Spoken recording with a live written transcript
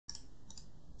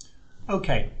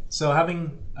Okay, so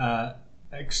having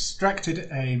extracted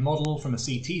a model from a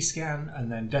CT scan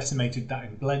and then decimated that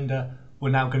in Blender, we're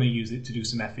now going to use it to do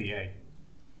some FEA.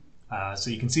 So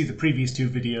you can see the previous two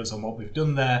videos on what we've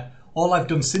done there. All I've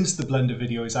done since the Blender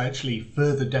video is I actually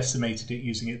further decimated it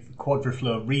using it for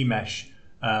Quadraflow remesh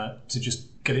to just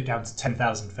get it down to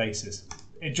 10,000 faces.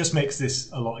 It just makes this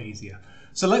a lot easier.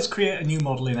 So let's create a new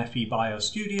model in FEBio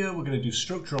Studio. We're going to do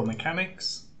structural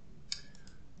mechanics.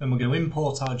 Then we're going to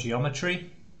import our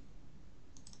geometry.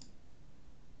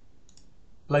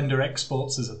 Blender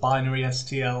exports as a binary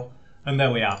STL, and there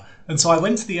we are. And so I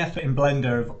went to the effort in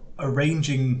Blender of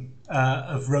arranging,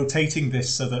 of rotating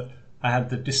this so that I had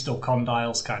the distal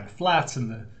condyles kind of flat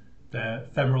and the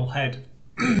femoral head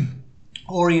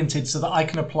oriented so that I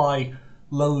can apply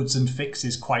loads and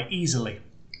fixes quite easily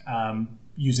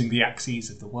using the axes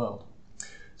of the world.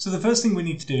 So the first thing we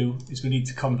need to do is we need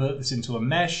to convert this into a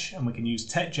mesh, and we can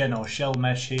use TechGen or shell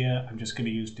mesh here. I'm just going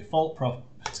to use default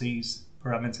properties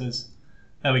parameters.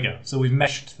 There we go. So we've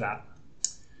meshed that.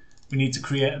 We need to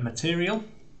create a material.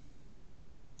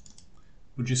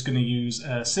 We're just going to use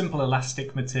a simple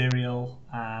elastic material,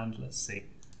 and let's see,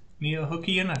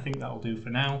 Neo-Hookean, I think that'll do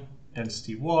for now.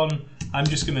 Density 1. I'm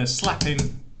just going to slap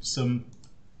in some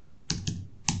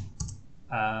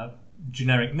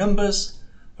generic numbers.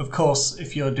 Of course,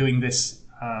 if you're doing this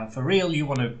for real, you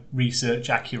want to research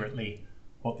accurately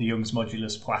what the Young's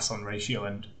modulus, Poisson ratio,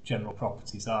 and general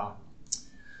properties are.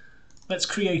 Let's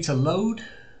create a load.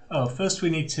 First we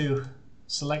need to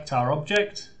select our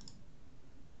object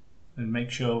and make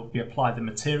sure we apply the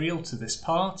material to this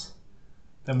part.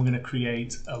 Then we're going to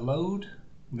create a load.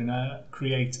 We're going to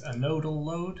create a nodal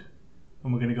load,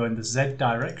 and we're going to go in the Z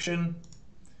direction,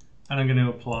 and I'm going to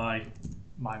apply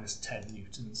 -10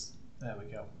 newtons. There we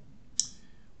go.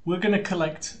 We're going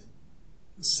to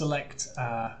select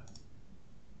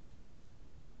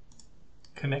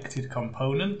connected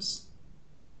components.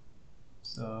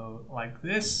 So like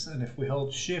this, and if we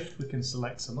hold shift we can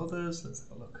select some others. Let's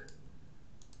have a look.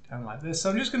 Down like this. So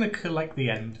I'm just going to collect the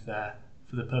end there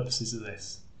for the purposes of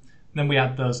this. And then we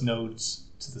add those nodes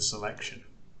to the selection.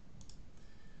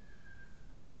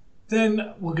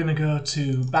 Then we're going to go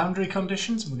to boundary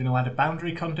conditions. We're going to add a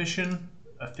boundary condition,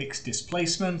 a fixed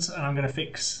displacement, and I'm going to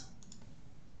fix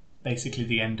basically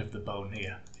the end of the bone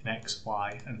here in X,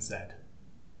 Y, and Z.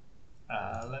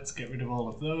 Let's get rid of all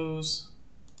of those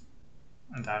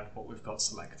and add what we've got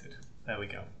selected. There we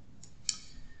go.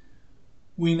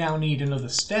 We now need another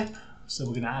step, so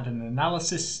we're going to add an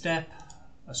analysis step,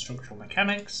 a structural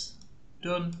mechanics,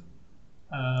 done.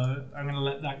 I'm going to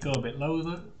let that go a bit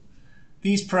lower.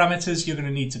 These parameters, you're going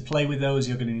to need to play with those,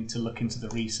 you're going to need to look into the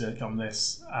research on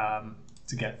this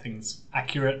to get things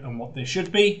accurate and what they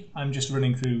should be. I'm just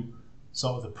running through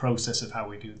sort of the process of how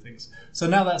we do things. So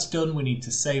now that's done, we need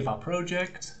to save our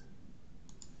project.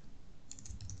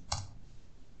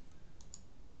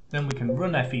 Then we can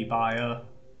run FEBio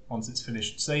once it's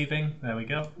finished saving. There we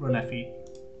go, run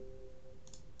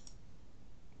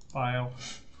FEBio,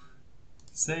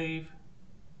 save,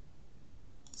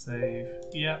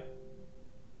 yeah.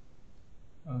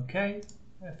 Okay,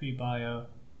 FEBio,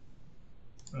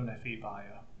 run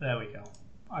FEBio. There we go.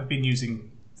 I've been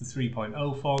using the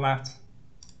 3.0 format.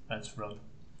 Let's run.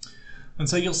 And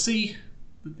so you'll see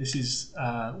that this is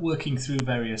working through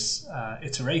various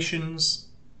iterations.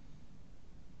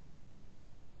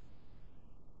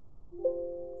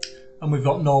 And we've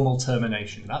got normal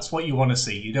termination. That's what you want to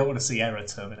see. You don't want to see error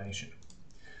termination.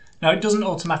 Now it doesn't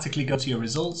automatically go to your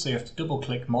results, so you have to double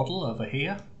click model over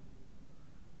here.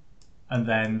 And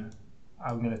then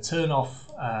I'm going to turn off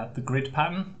the grid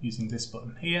pattern using this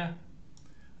button here.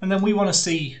 And then we want to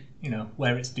see,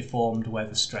 where it's deformed, where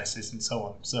the stress is, and so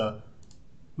on. So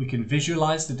we can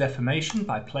visualize the deformation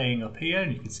by playing up here,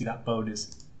 and you can see that bone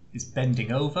is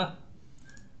bending over.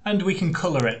 And we can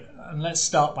color it. And let's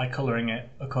start by coloring it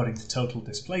according to total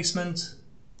displacement.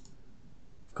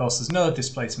 Of course, there's no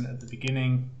displacement at the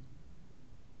beginning.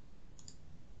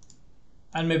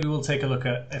 And maybe we'll take a look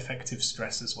at effective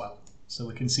stress as well. So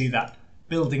we can see that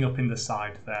building up in the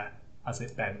side there as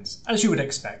it bends, as you would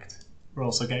expect. We're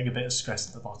also getting a bit of stress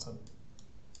at the bottom.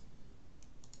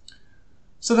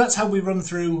 So that's how we run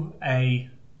through a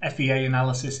FEA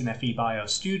analysis in FEBio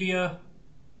Studio.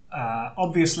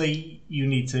 Obviously, you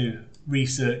need to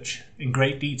research in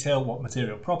great detail what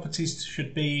material properties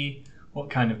should be, what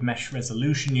kind of mesh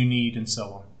resolution you need, and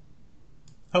so on.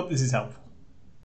 Hope this is helpful.